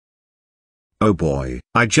Oh boy,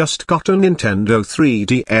 I just got a Nintendo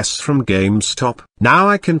 3DS from GameStop. Now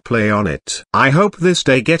I can play on it. I hope this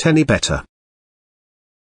day get any better.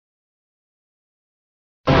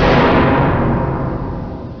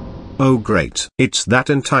 Oh great, it's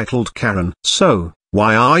that entitled Karen. So,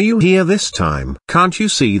 why are you here this time? Can't you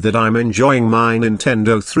see that I'm enjoying my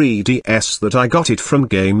Nintendo 3DS that I got it from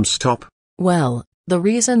GameStop? Well, the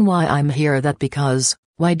reason why I'm here that because,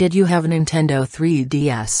 why did you have a Nintendo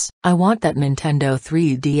 3DS? I want that Nintendo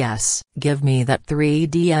 3DS. Give me that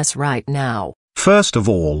 3DS right now. First of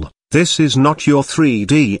all, this is not your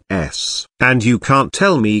 3DS, and you can't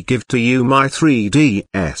tell me give to you my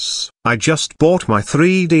 3DS. I just bought my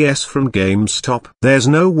 3DS from GameStop. There's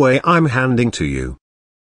no way I'm handing to you.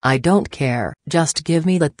 I don't care, just give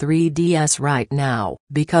me the 3DS right now,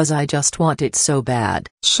 because I just want it so bad.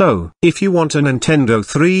 So, if you want a Nintendo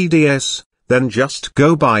 3DS, then just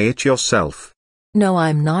go buy it yourself. No,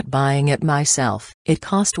 I'm not buying it myself. It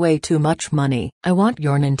cost way too much money. I want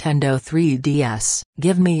your Nintendo 3DS.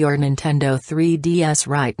 Give me your Nintendo 3DS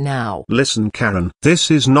right now. Listen Karen,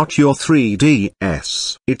 this is not your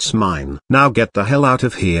 3DS. It's mine. Now get the hell out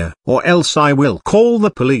of here, or else I will call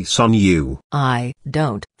the police on you. I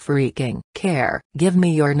don't freaking care. Give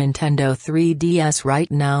me your Nintendo 3DS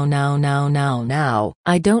right now now.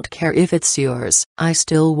 I don't care if it's yours. I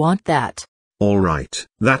still want that. Alright,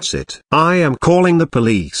 that's it. I am calling the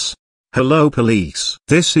police. Hello police.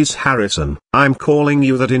 This is Harrison. I'm calling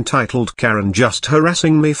you that entitled Karen just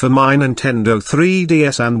harassing me for my Nintendo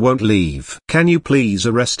 3DS and won't leave. Can you please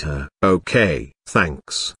arrest her? Okay,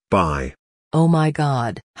 thanks, bye. Oh my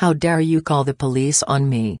god, how dare you call the police on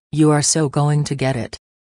me? You are so going to get it.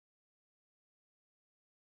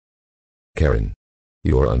 Karen.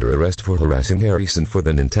 You're under arrest for harassing Harrison for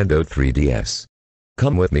the Nintendo 3DS.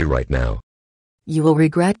 Come with me right now. You will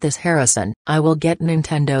regret this, Harrison. I will get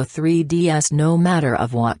Nintendo 3DS no matter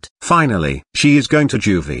of what. Finally, she is going to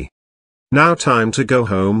juvie. Now time to go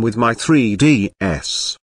home with my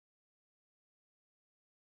 3DS.